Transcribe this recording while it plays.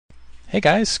Hey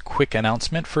guys, quick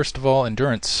announcement. First of all,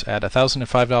 Endurance at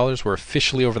 $1,005. We're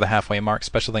officially over the halfway mark.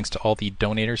 Special thanks to all the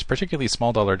donators, particularly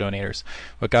small dollar donators.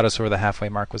 What got us over the halfway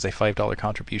mark was a $5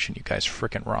 contribution. You guys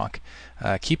frickin' rock.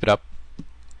 Keep it up.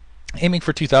 Aiming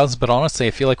for 2,000, but honestly,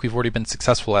 I feel like we've already been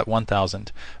successful at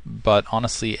 1,000. But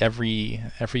honestly, every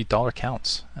dollar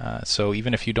counts. So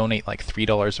even if you donate like $3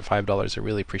 or $5, I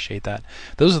really appreciate that.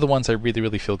 Those are the ones I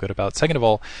really feel good about. Second of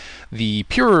all, the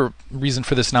pure reason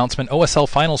for this announcement: OSL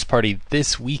Finals Party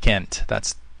this weekend.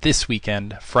 That's this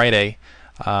weekend, Friday,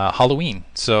 Halloween.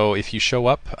 So if you show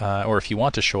up, or if you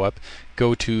want to show up,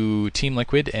 go to Team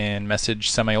Liquid and message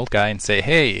Semi-Old Guy and say,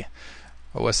 "Hey,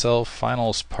 OSL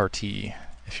Finals Party."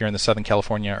 If you're in the Southern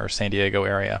California or San Diego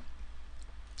area,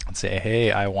 and say,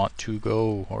 "Hey, I want to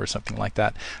go," or something like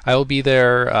that. I will be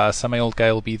there. Semi-Old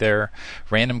Guy will be there.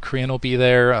 Random Korean will be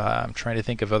there. I'm trying to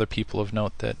think of other people of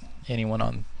note that anyone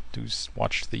on who's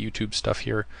watched the YouTube stuff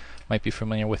here might be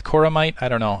familiar with. Cora might. I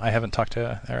don't know. I haven't talked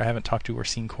to or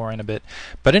seen Cora in a bit.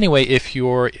 But anyway, if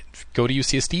go to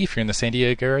UCSD, if you're in the San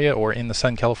Diego area or in the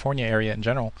Southern California area in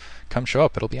general, come show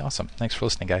up. It'll be awesome. Thanks for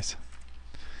listening, guys.